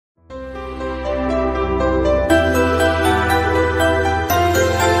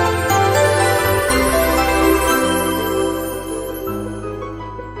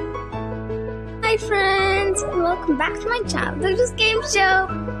to my childhood game show.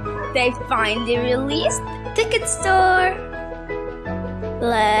 They finally released Ticket Store.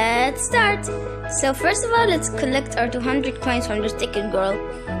 Let's start. So first of all, let's collect our 200 coins from this ticket girl.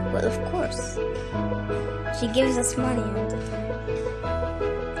 Well, of course. She gives us money all the time.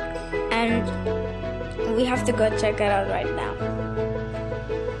 And we have to go check it out right now.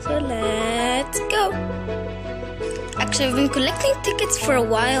 So let's go. Actually, I've been collecting tickets for a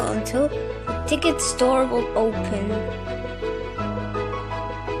while until the ticket store will open.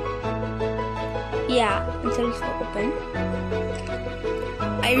 Yeah, until it's open.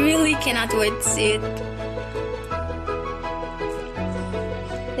 I really cannot wait to see it.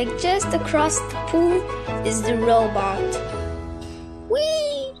 Like just across the pool is the robot.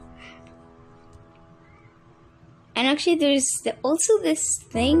 Whee! And actually there's also this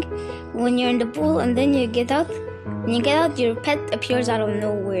thing when you're in the pool and then you get out. When you get out, your pet appears out of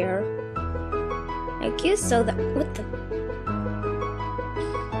nowhere. Like you saw that. What the?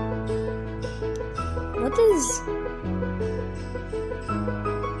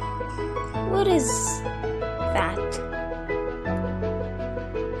 What is that?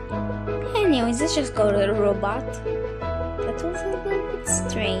 Anyways, let's just go to the robot. That was a little bit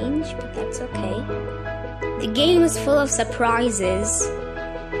strange, but that's okay. The game is full of surprises.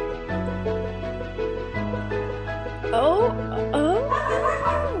 Oh,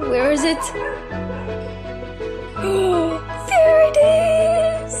 where is it? Oh, there it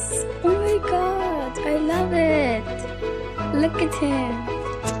is! Oh my god, I love it. Look at him.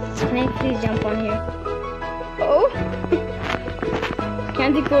 Can I please jump on here? Oh,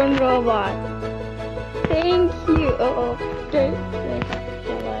 candy corn robot. Thank you. Oh, okay.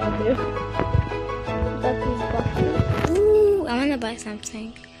 Ooh, I wanna buy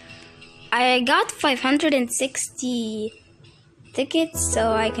something. I got 560 tickets,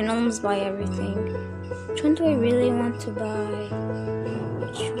 so I can almost buy everything. Which one do I really want to buy?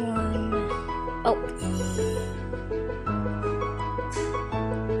 Which one? Oh.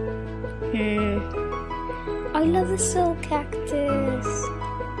 I love the soul cactus.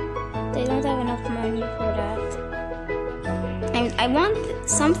 They don't have enough money for that. I want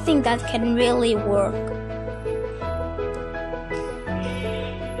something that can really work.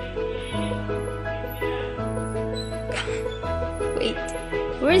 Wait,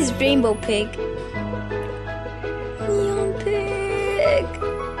 where is Rainbow Pig? Neon Pig!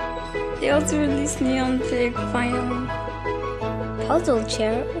 They also released Neon Pig finally. Puzzle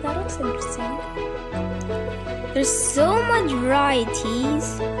chair? Oh, that looks interesting. There's so much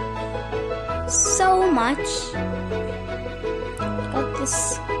varieties. So much. Got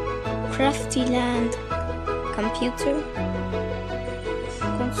this Crafty Land computer.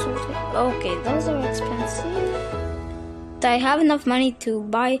 Okay, those are expensive. I have enough money to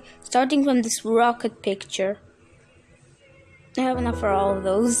buy, starting from this rocket picture. I have enough for all of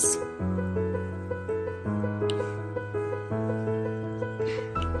those.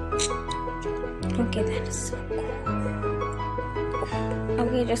 Okay, that is so cool.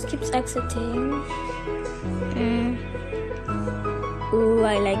 Okay, just keeps exiting. Ooh,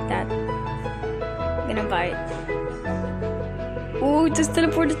 I like that. I'm gonna buy it. Ooh, just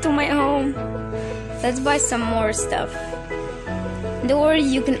teleported to my home. Let's buy some more stuff. Don't worry,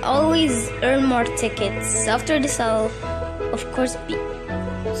 you can always earn more tickets. After this, I'll, of course, be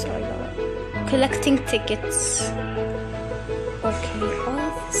collecting tickets. Okay, all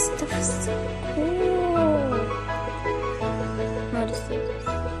of this stuff is so cool. What is this?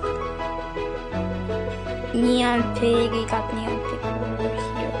 Neon Pig. We got Neon Pig over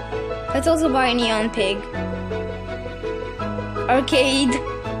here. Let's also buy a Neon Pig. Arcade.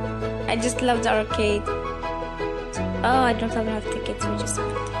 I just love the arcade. Oh, I don't have enough tickets. We just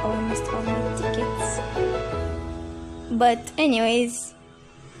almost all my tickets. But anyways,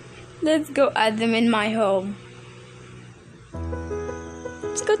 let's go add them in my home.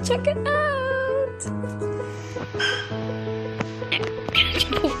 Let's go check it out.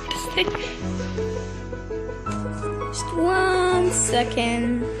 Just 1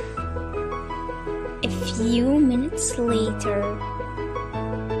 second. A few minutes later.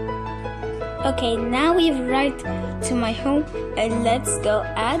 Okay, now we've arrived to my home, and let's go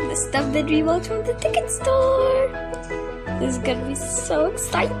add the stuff that we bought from the ticket store. This is gonna be so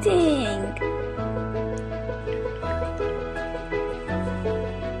exciting.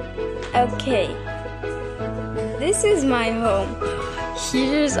 Okay, this is my home.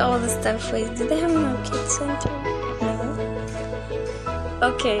 Here's all the stuff. Wait, do they have an arcade center? No.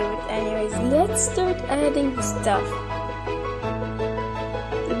 Okay, but anyways, let's start adding the stuff.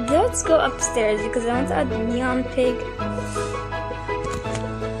 Let's go upstairs because I want to add the Neon Pig.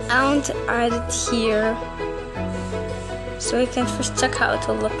 I want to add it here. so we can first check how it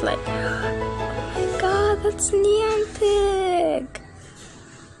will look like. Oh my god, that's Neon Pig!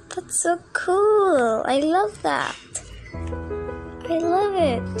 That's so cool! I love that! I love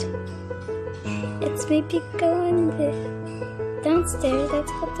it! Let's maybe go in the downstairs.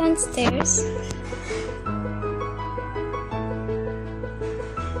 Let's go downstairs.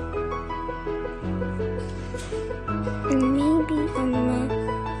 And maybe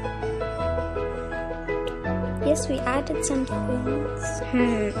yes, we added some things.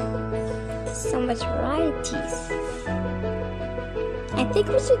 So much varieties. I think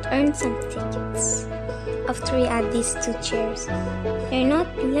we should earn some tickets after we add these 2 chairs. You know,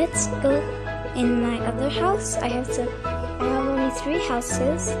 let's go in my other house. I have only 3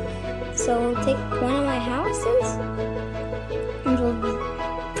 houses, so we'll take one of my houses and we'll be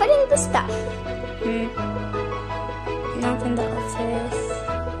putting the stuff. Not in the office.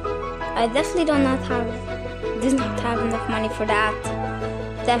 I definitely do not have enough money for that.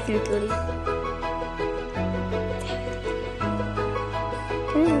 Definitely.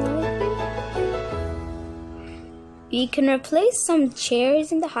 You can replace some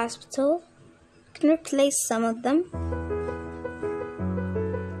chairs in the hospital. You can replace some of them.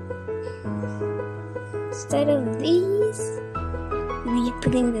 Instead of these, we're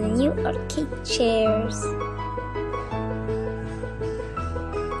putting the new arcade chairs.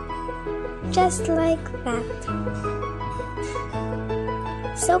 Just like that.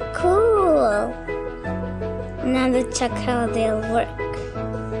 So cool! Now let's check how they'll work.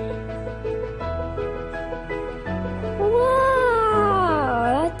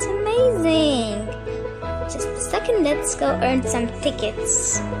 Wow! That's amazing! Just a second, let's go earn some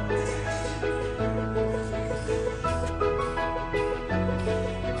tickets.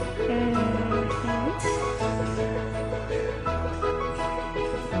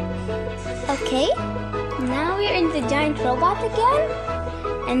 Okay, now we're in the giant robot again,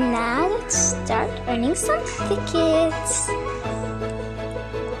 and now let's start earning some tickets.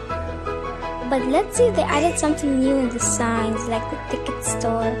 But let's see if they added something new in the signs, like the ticket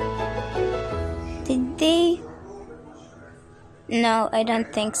store. Did they? No, I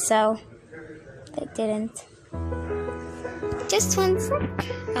don't think so. They didn't. Just one sec,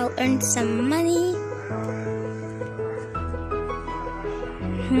 I'll earn some money.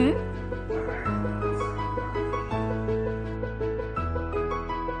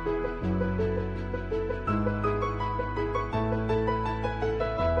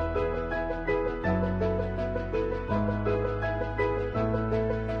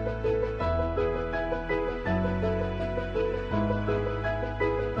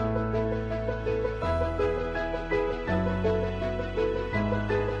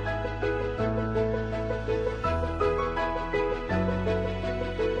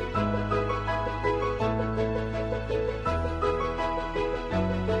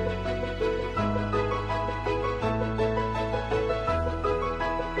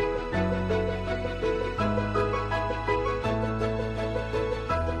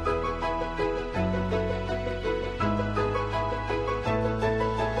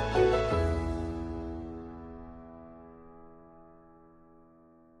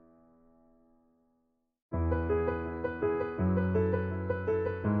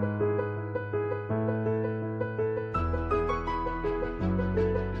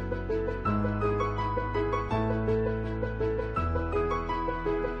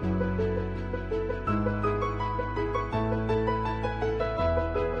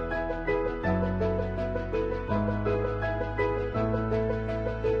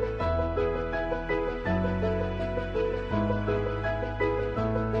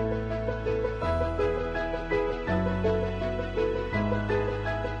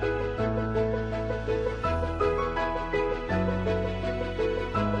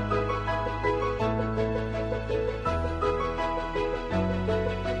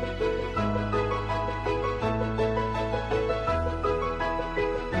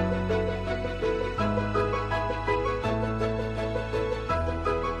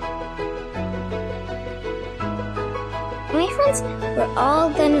 My friends, we're all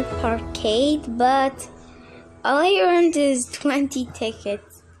done with arcade, but all I earned is 20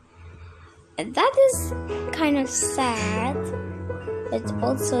 tickets. And that is kind of sad, but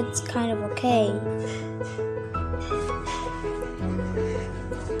also it's kind of okay.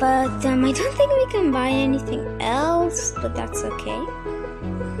 But I don't think we can buy anything else, but that's okay.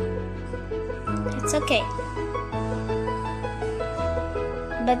 It's okay.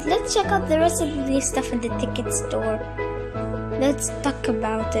 But let's check out the rest of the stuff in the ticket store. Let's talk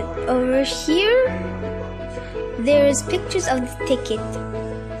about it. Over here, there's pictures of the ticket.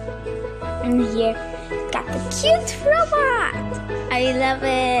 And here, got the cute robot. I love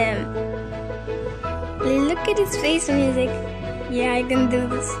him. Look at his face when he's like, yeah, I can do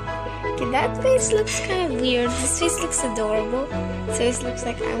this. Okay, that face looks kind of weird. This face looks adorable. This face looks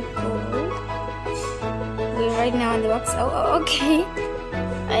like I'm cool. We're right now in the box. Oh, okay.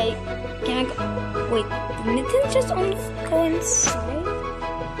 Can I go? Wait, the mittens just only go inside?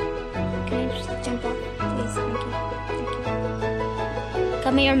 Can I just jump off? Please, thank you.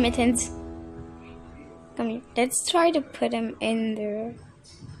 Come here, mittens. Come here. Let's try to put him in there.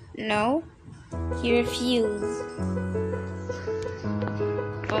 No? He refused.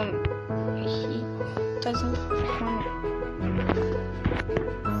 He doesn't want to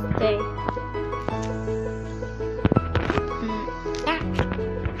stay.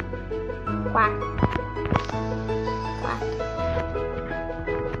 Quack. Quack.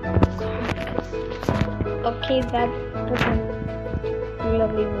 Okay, that doesn't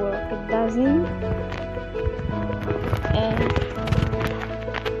really work. It doesn't. And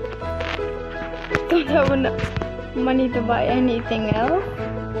don't have enough money to buy anything else.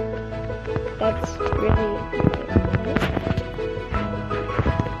 That's really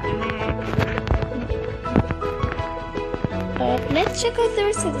let's check out the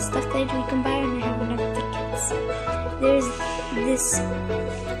rest of the stuff that we can buy and I have enough tickets. There's this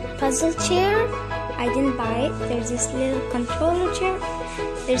puzzle chair. I didn't buy it. There's this little controller chair.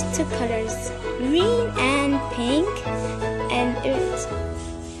 There's two colors, green and pink. And there's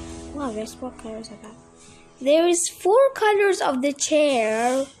there's 4 colors of that. There is 4 colors of the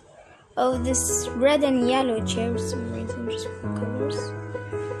chair. Of this red and yellow chair. For some reason, just 4 colors.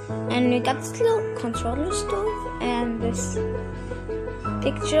 And we got this little controller stove and this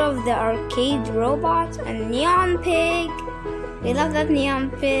picture of the arcade robot and neon pig. We love that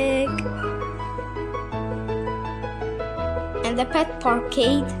neon pig. And the pet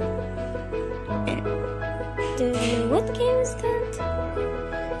parkade. And what game is that?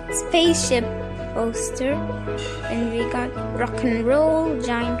 Spaceship poster. And we got rock and roll,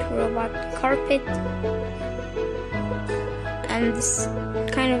 giant robot carpet. And this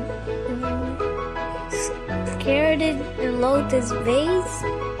kind of scared lotus vase,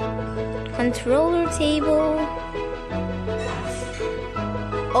 controller table,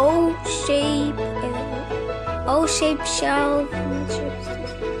 O-shaped shelf,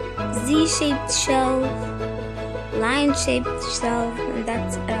 Z-shaped shelf, lion-shaped shelf, and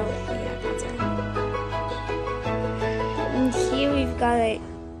that's L. Yeah, that's L. And here we've got a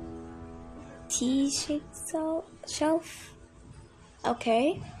T-shaped shelf.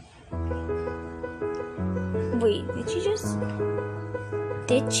 Okay. Wait,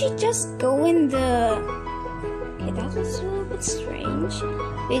 did she just go in the... Okay, that was a little bit strange.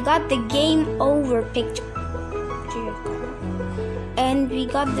 We got the game over picture. And we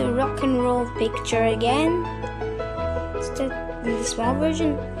got the rock and roll picture again. Instead, in the small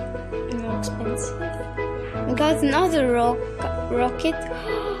version, more expensive. We got another rocket.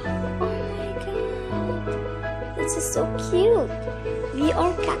 Oh my god. This is so cute.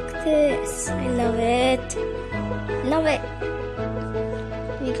 VR cactus. I love it. Love it.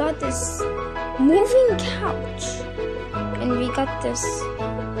 We got this moving couch. And we got this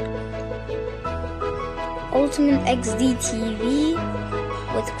Ultimate XD TV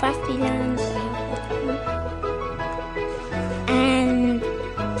with Crafty Land. And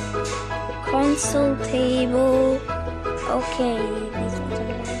console table. Okay, these ones are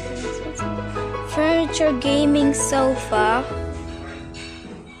very expensive. Furniture gaming sofa.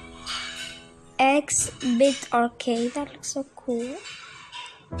 X-Bit arcade, that looks so cool.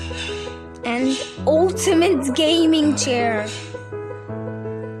 And ultimate gaming chair.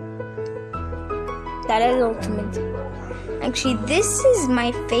 That is ultimate. Actually, this is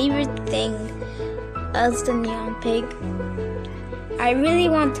my favorite thing as the neon pig. I really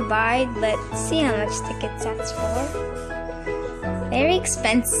want to buy it, but see how much tickets that's for. Very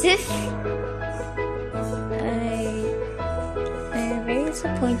expensive. I'm very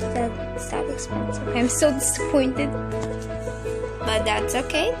disappointed that it's that expensive. I'm so disappointed. But that's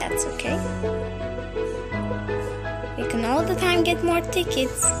okay, that's okay. We can all the time get more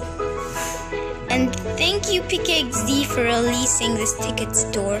tickets. And thank you PKXD for releasing this ticket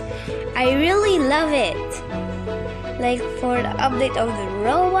store. I really love it. Like for the update of the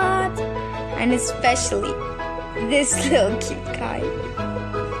robot, and especially this little cute guy.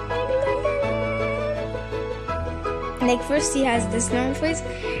 Like first he has this normal face,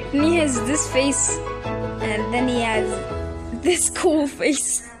 and he has this face, and then he has this cool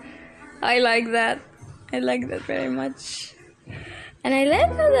face. I like that. I like that very much. And I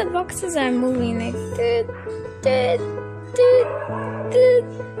like how the boxes are moving like doot, doot,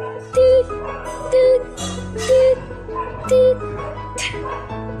 doot, doot, doot, doot.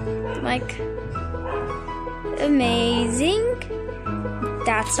 Like, amazing.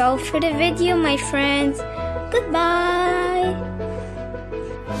 That's all for the video, my friends. Goodbye.